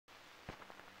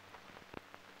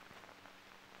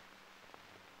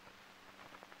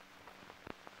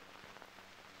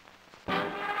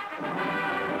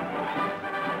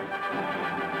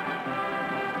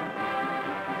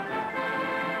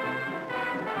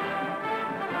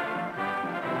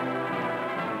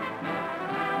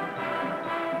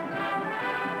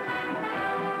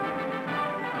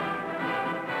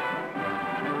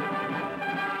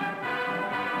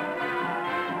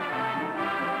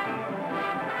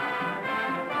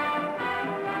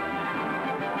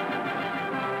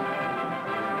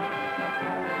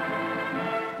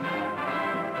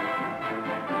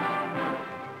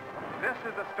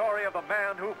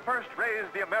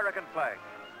the American flag.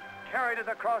 Carried it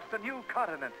across the new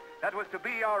continent that was to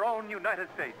be our own United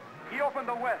States. He opened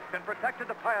the West and protected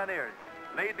the pioneers,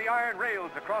 laid the iron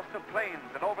rails across the plains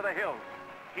and over the hills.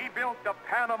 He built the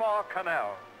Panama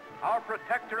Canal, our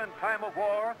protector in time of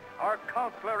war, our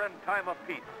counselor in time of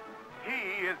peace.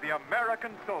 He is the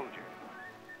American soldier.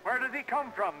 Where does he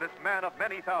come from, this man of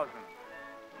many thousands?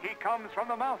 He comes from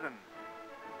the mountains.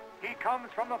 He comes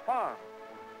from the farm.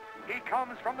 He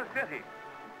comes from the city.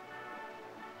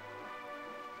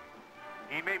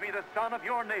 He may be the son of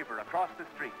your neighbor across the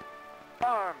street.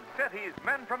 Farms, cities,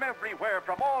 men from everywhere,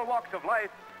 from all walks of life,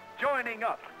 joining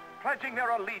up, pledging their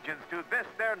allegiance to this,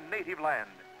 their native land.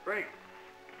 Briggs,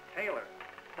 Taylor,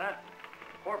 Sutton,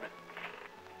 Corbin.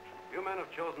 You men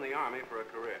have chosen the Army for a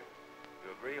career.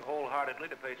 You agree wholeheartedly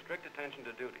to pay strict attention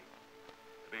to duty,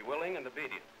 to be willing and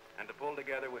obedient, and to pull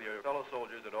together with your fellow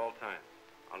soldiers at all times.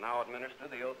 I'll now administer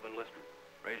the oath of enlistment.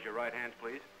 Raise your right hands,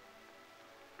 please.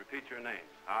 Repeat your names.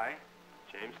 I,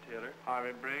 James Taylor.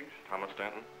 Harvey Briggs. Thomas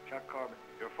Stanton. Chuck Corbin.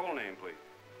 Your full name, please.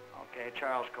 Okay,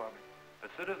 Charles Corbin. As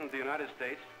citizens of the United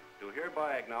States, do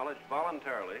hereby acknowledge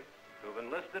voluntarily to have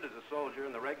enlisted as a soldier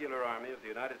in the regular Army of the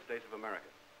United States of America.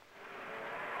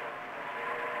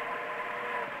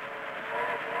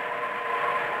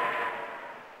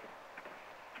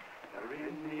 You're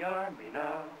in the Army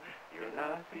now, you're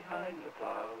not behind the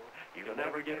plow. You'll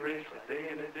never get rich by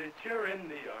staying in a ditch, you're in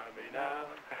the Army now.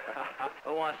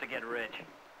 Who wants to get rich?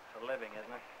 It's a living,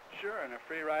 isn't it? Sure, and a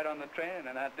free ride on the train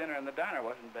and that dinner in the diner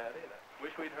wasn't bad either.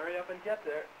 Wish we'd hurry up and get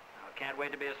there. Oh, can't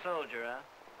wait to be a soldier, huh?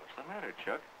 What's the matter,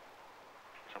 Chuck?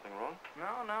 Something wrong?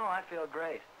 No, I feel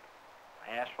great.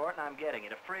 I asked for it and I'm getting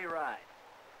it. A free ride.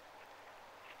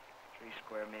 3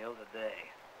 square meals a day.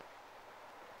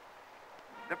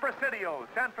 The Presidio,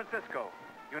 San Francisco,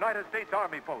 United States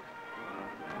Army Post.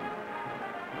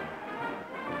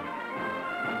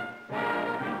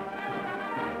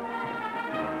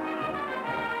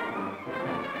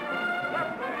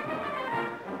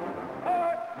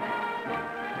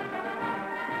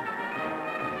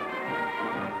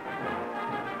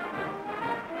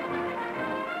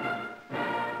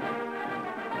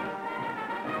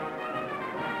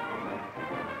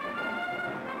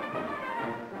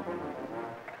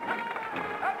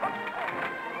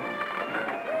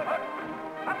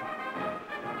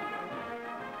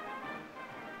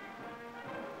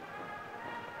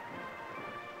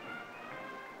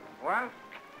 Well,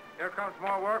 here comes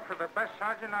more work for the best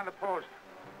sergeant on the post.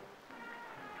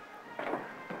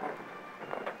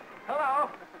 Hello.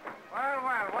 Well,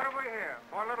 what have we here?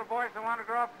 4 little boys that want to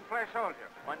grow up and play soldier.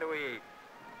 When do we eat?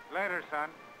 Later, son.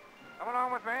 Come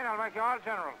along with me and I'll make you all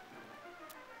generals.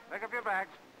 Pick up your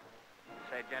bags. You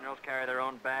say generals carry their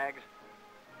own bags?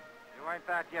 You ain't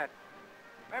that yet.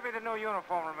 Maybe the new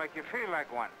uniform will make you feel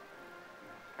like one.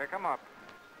 Pick 'em up.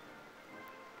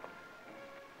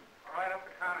 All right, up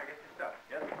the counter. Get your stuff.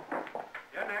 Yes.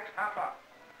 You're next. Hop up.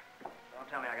 Don't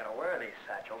tell me I gotta wear these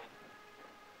satchels.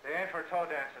 They ain't for toe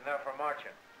dancing. They're for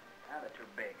marching. Ah, they're too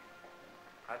big.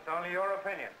 That's only your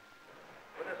opinion.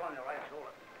 Put this on your right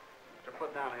shoulder. Mr.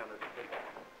 Put down here on this.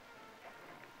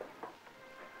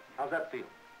 How's that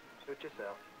feel? Suit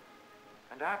yourself.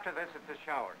 And after this, it's a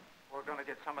shower. We're going to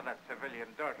get some of that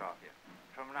civilian dirt off you.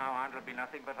 From now on, it'll be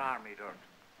nothing but army dirt.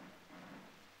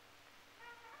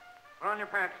 Put on your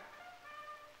pants.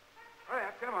 Hurry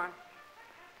up, come on.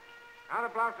 Now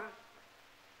the blouses.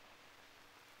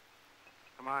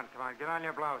 Come on, get on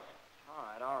your blouse. All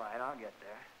right, I'll get there.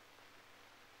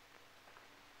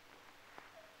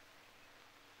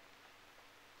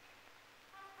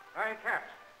 Wearing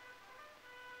caps.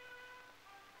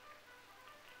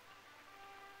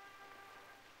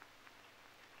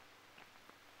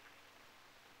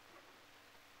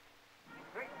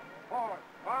 Three, 4,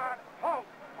 5, hold.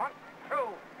 1, 2.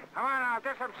 Come on now,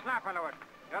 get some snap into it.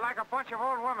 You're like a bunch of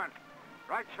old women.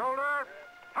 Right shoulder,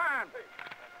 turn.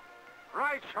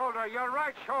 Right shoulder, your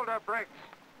right shoulder breaks.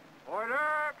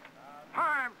 Order,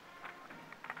 time.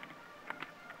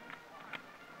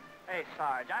 Hey,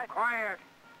 Sarge, Quiet.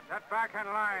 Get back in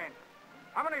line.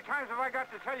 How many times have I got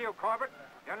to tell you, Corbett?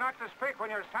 You're not to speak when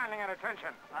you're standing at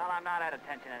attention. Well, I'm not at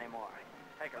attention anymore.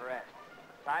 Take a rest.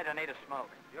 Besides, I need a smoke.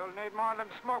 You'll need more than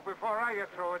smoke before I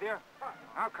get through with you.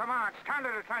 Now, come on, stand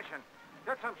at attention.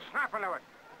 Get some snap into it.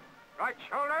 Right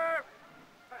shoulder,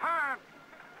 hand.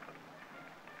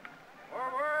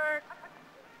 Forward,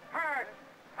 hand.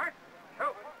 1, 2,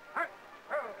 1,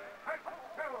 2, 1,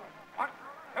 2. 1,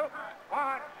 2,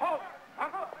 1, hold.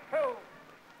 1, 2.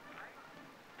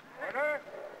 Order,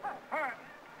 hand.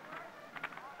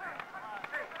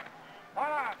 Hold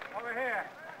on, over here.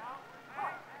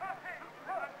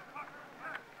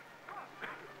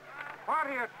 40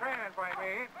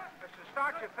 me is to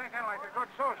start you thinking like a good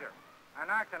soldier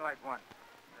and acting like one,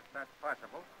 if that's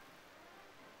possible.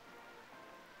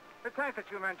 It ain't that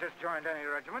you men just joined any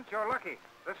regiment. You're lucky.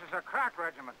 This is a crack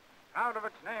regiment, proud of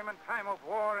its name in time of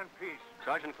war and peace.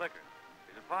 Sergeant Clicker,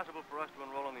 is it possible for us to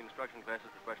enroll in the instruction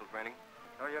classes for special training?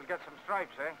 So you'll get some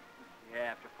stripes, eh?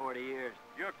 Yeah, after 40 years.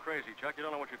 You're crazy, Chuck. You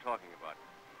don't know what you're talking about.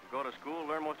 You go to school,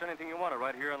 learn most anything you want to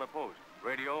right here on the post.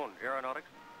 Radio and aeronautics.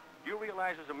 Do you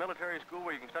realize there's a military school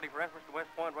where you can study for entrance to West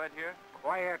Point right here?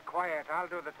 Quiet, quiet. I'll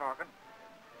do the talking.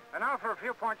 And now for a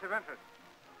few points of interest.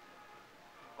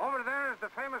 Over there is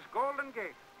the famous Golden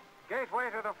Gate,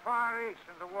 gateway to the Far East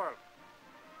in the world.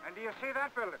 And do you see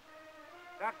that building?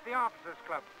 That's the Officers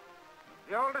Club,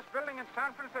 the oldest building in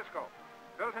San Francisco,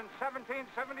 built in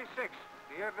 1776,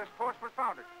 the year this post was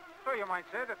founded. So you might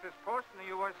say that this post and the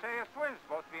USA is twins,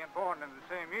 both being born in the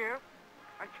same year.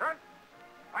 And church,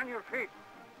 on your feet.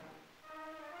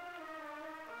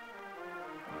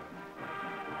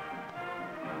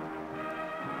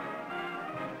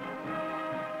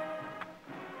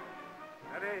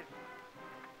 That is.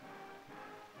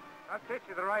 I'll teach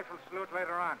you the rifle salute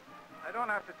later on. I don't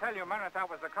have to tell you, men, that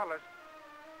was the colors.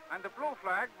 And the blue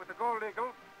flag with the gold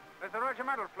eagle is the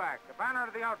regimental flag, the banner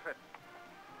of the outfit.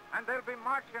 And they'll be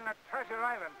marching at Treasure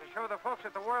Island to show the folks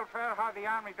at the World Fair how the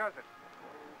Army does it.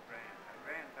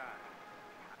 Grand time.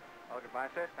 Oh,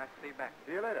 goodbye, sir. Nice to see you back.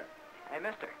 See you later. Hey,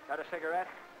 mister, got a cigarette?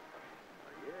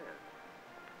 Yes.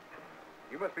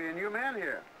 You must be a new man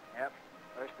here. Yep,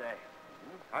 first day.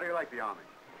 How do you like the Army?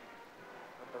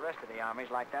 With the rest of the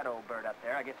armies, like that old bird up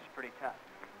there, I guess it's pretty tough.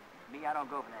 Me, I don't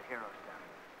go for that hero stuff.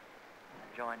 I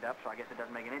joined up, so I guess it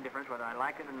doesn't make any difference whether I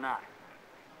like it or not.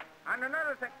 And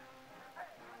another thing...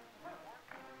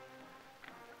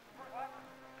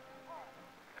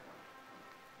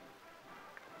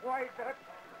 Why, that...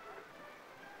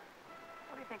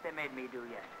 What do you think they made me do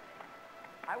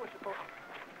yesterday? I was supposed to...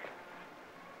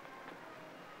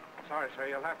 Sorry, sir.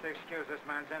 You'll have to excuse this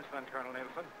man's insolent, Colonel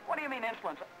Nielsen. What do you mean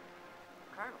insolence?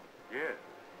 Colonel? Yes.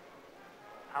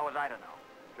 How was I to know?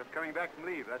 Just coming back from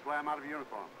leave. That's why I'm out of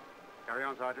uniform. Carry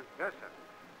on, Sergeant. Yes, sir.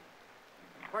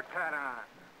 Put that on.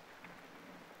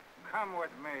 Come with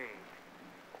me.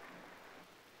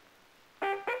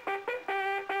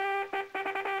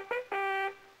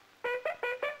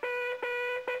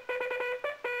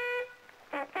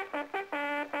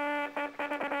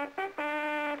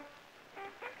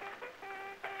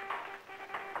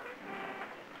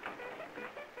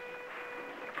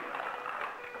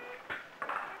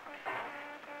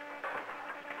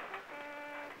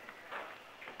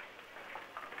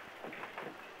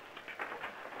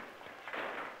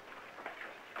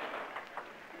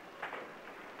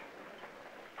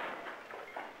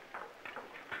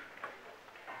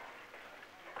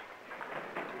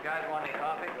 You guys want any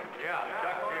coffee? Yeah,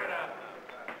 Chuck's here.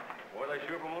 Boy, they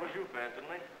sure promoted you, fast,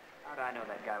 didn't they? How'd I know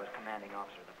that guy was commanding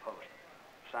officer of the post?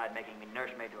 Besides making me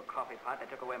nursemaid to a coffee pot, they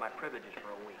took away my privileges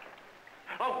for a week.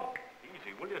 Oh,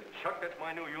 easy, will you? Chuck, that's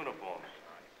my new uniform.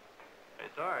 Hey,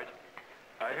 Sarge,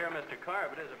 I hear Mr.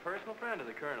 Corbin is a personal friend of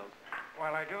the Colonel's.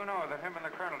 Well, I do know that him and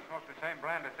the Colonel smoke the same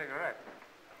brand of cigarette.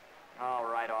 All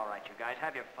right, you guys.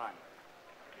 Have your fun.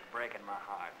 You're breaking my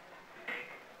heart.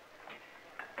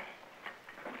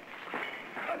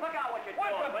 Look out what you're doing.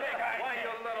 Why, you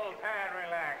little pad,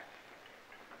 relax.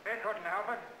 He couldn't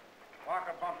help it.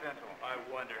 Walker bumped into him. I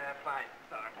wonder. Fine,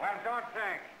 Sarge. Well, don't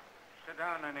think. Sit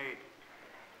down and eat.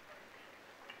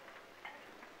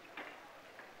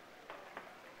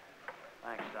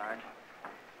 Thanks, Sarge.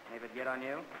 Anything get on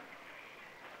you?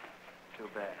 Too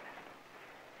bad.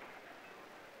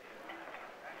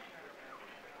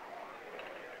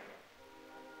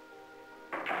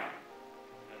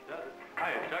 That does it.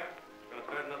 Hiya, Chuck. Gonna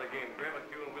start another game. Grab a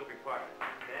cue and we'll be partners.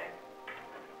 Okay?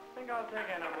 I think I'll take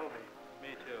in a movie. Me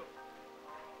too.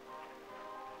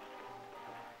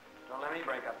 Don't let me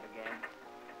break up the game.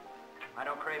 I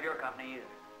don't crave your company either.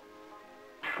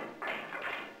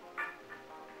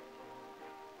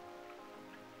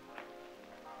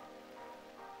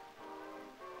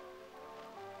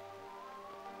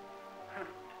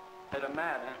 Hit a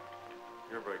mad, huh?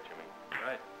 Your break, Jimmy.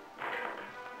 Right.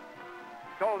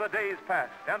 So the days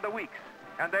passed, and the weeks,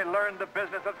 and they learned the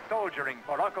business of soldiering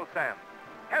for Uncle Sam.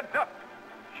 Heads up,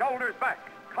 shoulders back,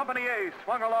 Company A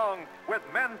swung along with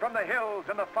men from the hills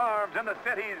and the farms and the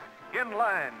cities in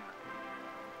line.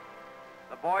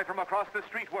 The boy from across the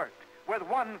street worked with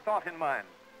one thought in mind.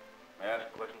 May I ask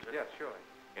a question, sir? Yes, surely.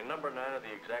 In number 9, are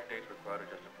the exact dates required or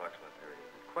just approximate period?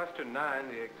 Question 9,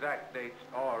 the exact dates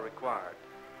are required.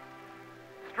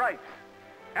 Stripes,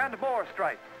 and more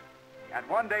stripes, and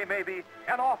one day maybe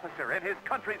an officer in his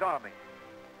country's army.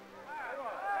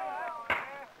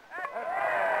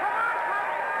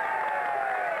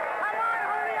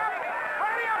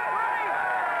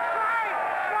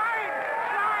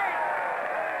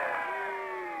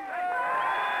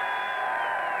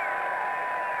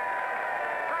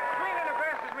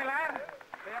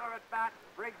 Start.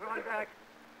 Briggs on deck.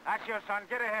 That's your son.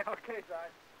 Get ahead. Okay, Sarge.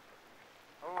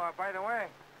 Oh, by the way,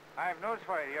 I have news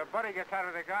for you. Your buddy gets out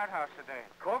of the guardhouse today.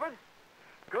 Corbin?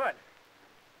 Good.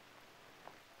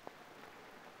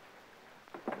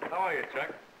 How are you,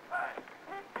 Chuck?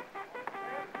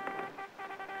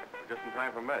 Just in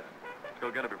time for mess. Let's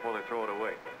go get it before they throw it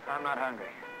away. I'm not hungry.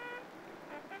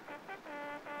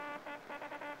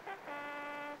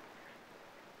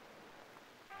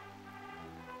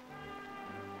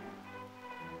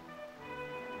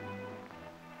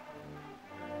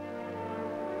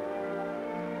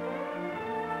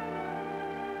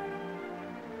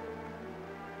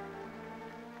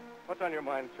 What's on your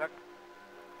mind, Chuck?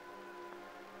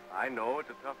 I know it's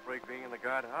a tough break being in the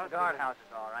guardhouse. The guardhouse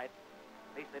is all right.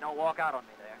 At least they don't walk out on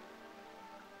me there.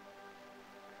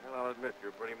 Well, I'll admit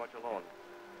you're pretty much alone.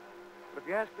 But if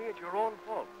you ask me, it's your own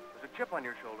fault. There's a chip on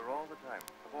your shoulder all the time.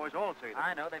 The boys all say that.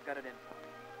 I know they've got it in for me.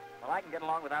 Well, I can get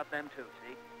along without them, too,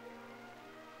 see?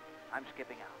 I'm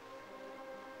skipping out.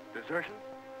 Desertion?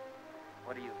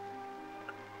 What do you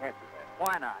think? Can't do that.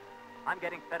 Why not? I'm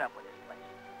getting fed up with this place.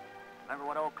 Remember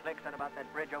what old Click said about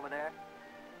that bridge over there?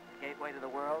 Gateway to the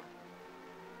world?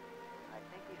 I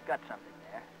think he's got something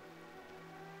there.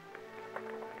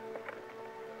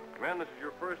 Man, this is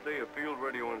your first day of field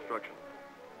radio instruction.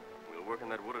 We'll work in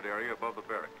that wooded area above the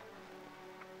barracks.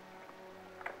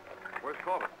 Where's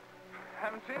Corbin?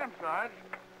 Haven't seen him, Sarge.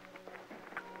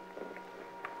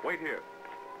 Wait here.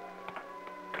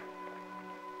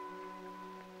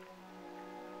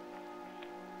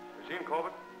 You seen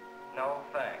Corbin? No,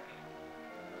 thanks.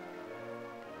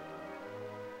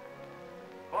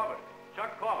 Corbin.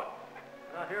 Chuck Corbin.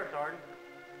 Not here, Sergeant.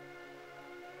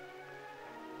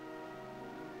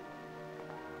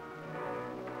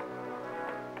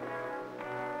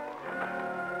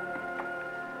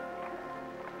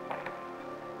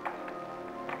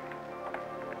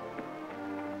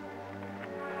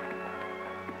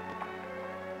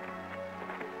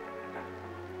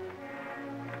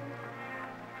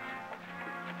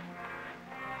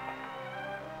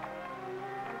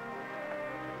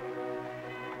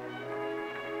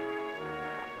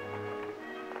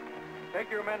 Take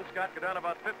your men, Scott. Go down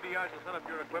about 50 yards to set up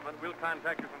your equipment. We'll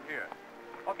contact you from here.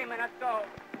 Okay, man, let's go.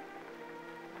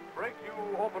 Briggs, you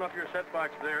open up your set box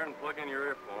there and plug in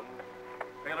your earphone.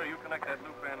 Taylor, you connect that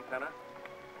loop antenna.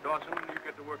 Dawson, you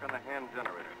get to work on the hand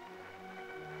generator.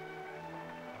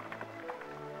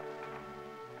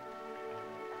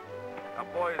 Now,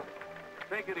 boys,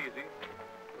 take it easy.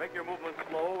 Make your movements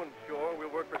slow and sure. We'll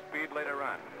work for speed later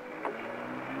on.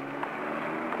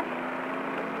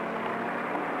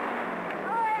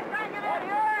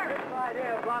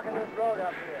 Idea of blocking this road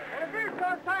up here. There's a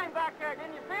detour sign back there.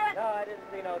 Didn't you see it? No, I didn't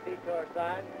see no detour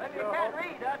sign. Maybe you can't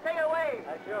read. Take it away.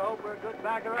 I sure hope we're a good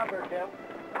backer-upper, Tim.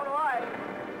 So do I.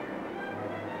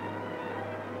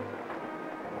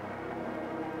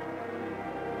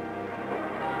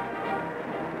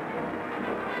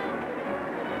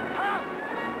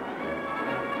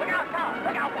 Look out, Tom!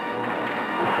 Look out!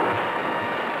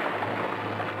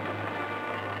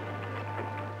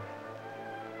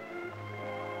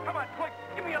 Come on, quick.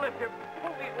 Give me a lift here.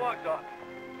 Pull these logs off.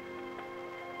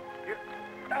 Here.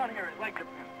 Down here is like the...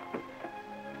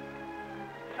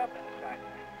 Shove to the side.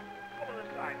 Over the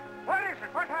side. What is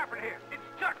it? What happened here? It's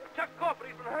Chuck. Chuck Corbin.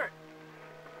 He's been hurt.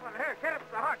 Come on, here, get him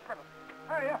to the hospital.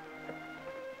 Hurry up.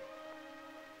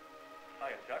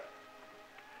 Hiya, Chuck.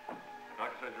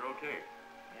 Doctor says you're okay.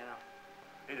 Yeah.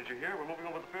 Hey, did you hear? We're moving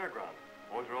over the fairground.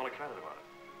 Boys are all excited about it.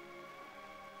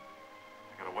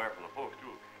 I got a wire from the folks,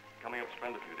 too. Coming up to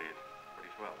spend a few days.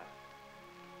 Pretty swell, huh?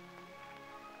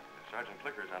 Sergeant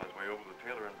Clicker's on his way over with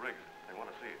Taylor and Briggs. They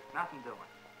want to see you. Nothing doing.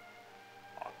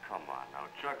 Oh, come on now.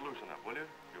 Chuck, loosen up, will you?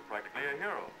 You're practically a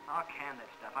hero. How can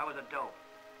this stuff? I was a dope.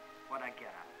 What'd I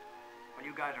get out of it? When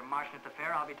you guys are marching at the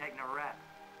fair, I'll be taking a rap.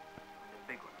 The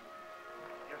big one.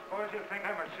 You suppose you think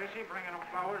I'm a sissy bringing them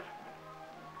flowers?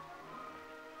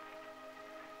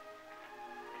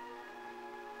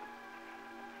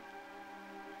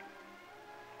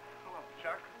 Hello,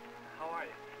 Chuck. How are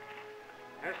you?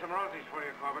 Here's some roses for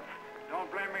you, Corbin.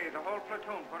 Don't blame me. The whole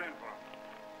platoon put in for them.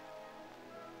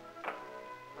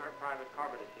 Third Private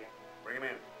Corbin is here. Bring him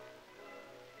in.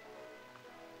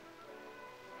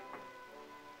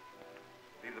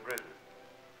 Leave the prisoner.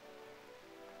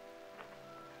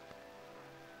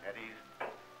 At ease.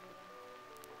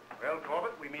 Well,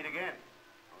 Corbett, we meet again.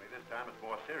 Only this time it's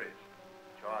more serious.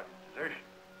 The charge is desertion.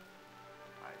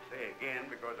 I say again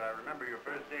because I remember your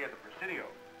first day at the Presidio.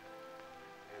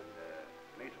 And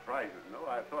it may surprise you to know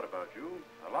I've thought about you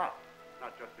a lot.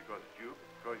 Not just because it's you, but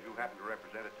because you happen to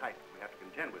represent a type we have to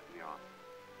contend with in the Army.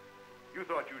 You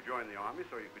thought you joined the Army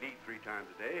so you could eat 3 times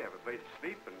a day, have a place to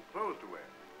sleep, and clothes to wear.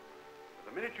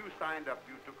 But the minute you signed up,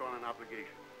 you took on an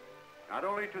obligation. Not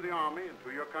only to the Army and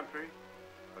to your country,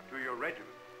 but to your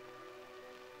regiment.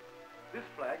 This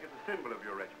flag is a symbol of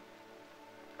your regiment.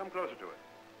 Come closer to it.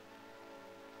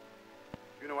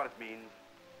 Do you know what it means?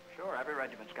 Sure, every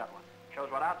regiment's got one.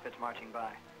 Shows what outfit's marching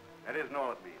by. That isn't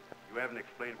all it means. You haven't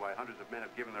explained why hundreds of men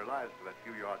have given their lives for that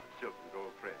few yards of silk and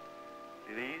gold thread.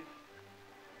 See these?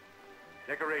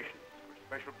 Decorations for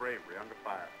special bravery under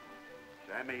fire.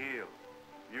 Sammy Hill,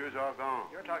 years are gone.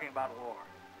 You're talking about war.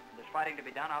 If there's fighting to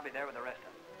be done, I'll be there with the rest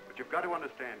of them. But you've got to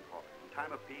understand, Corbin, in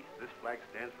time of peace, this flag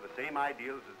stands for the same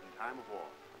ideals as in time of war.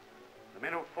 The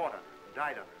men who fought under it and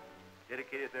died under it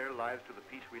dedicated their lives to the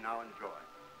peace we now enjoy.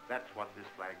 That's what this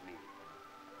flag means.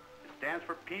 It stands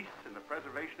for peace and the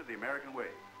preservation of the American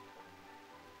way.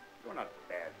 You're not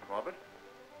bad, Corbin.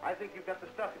 I think you've got the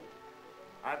stuff in you.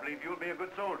 I believe you'll be a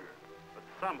good soldier. But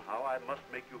somehow I must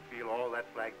make you feel all that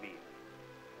flag means.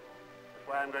 That's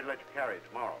why I'm going to let you carry it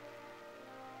tomorrow.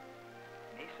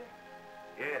 Me, sir?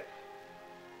 Yes.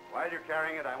 While you're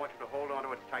carrying it, I want you to hold on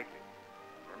to it tightly.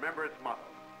 Remember its motto.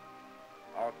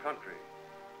 Our country,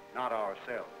 not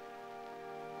ourselves.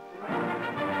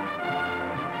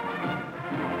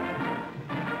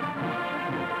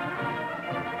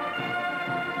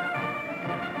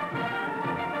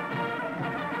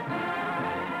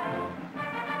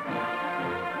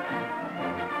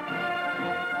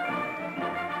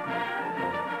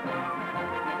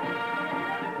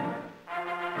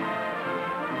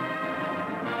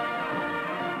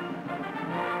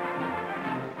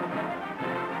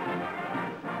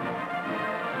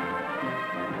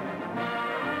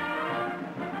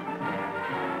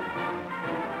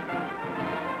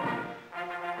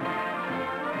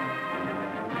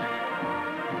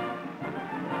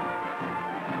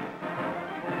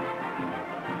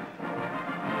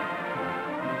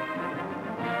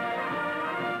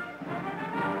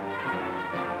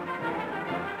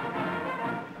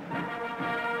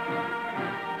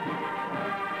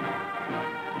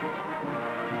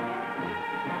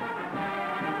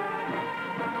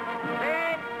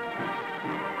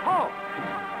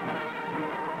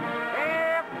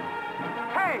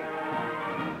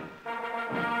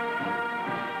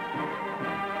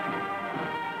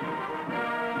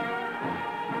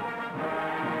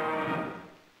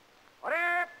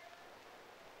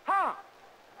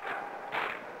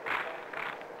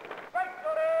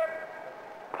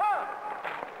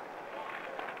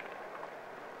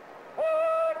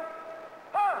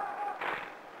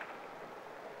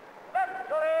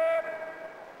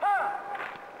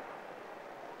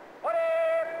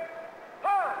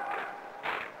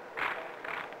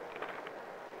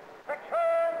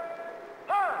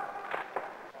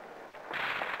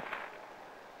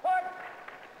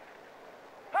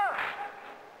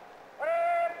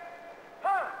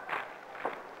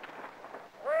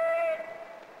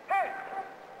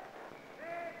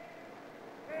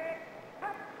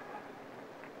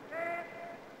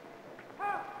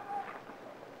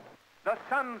 The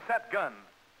sunset gun.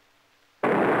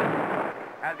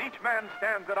 As each man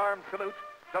stands at arm's salute,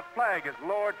 the flag is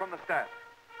lowered from the staff.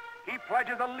 He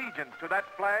pledges allegiance to that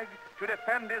flag to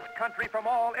defend his country from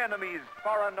all enemies,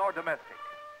 foreign or domestic.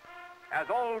 As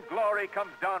Old Glory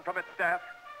comes down from its staff,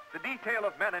 the detail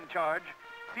of men in charge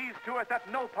sees to it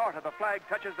that no part of the flag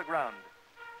touches the ground.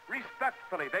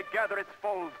 Respectfully, they gather its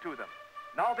folds to them.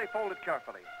 Now they fold it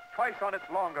carefully, twice on its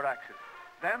longer axis.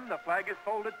 Then the flag is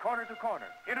folded corner to corner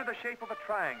into the shape of a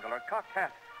triangle or cocked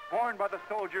hat worn by the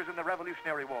soldiers in the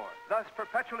Revolutionary War, thus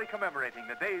perpetually commemorating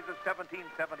the days of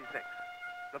 1776.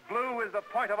 The blue is the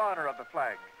point of honor of the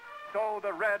flag. So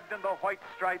the red and the white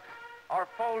stripes are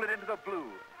folded into the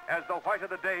blue as the white of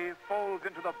the day folds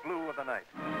into the blue of the night.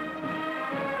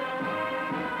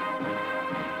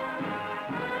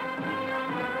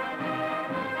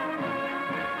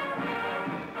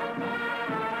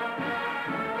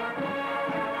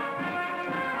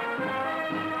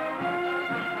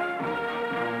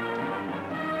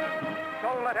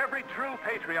 Let every true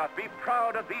patriot be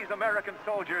proud of these American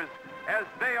soldiers as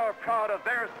they are proud of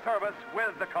their service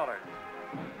with the colors.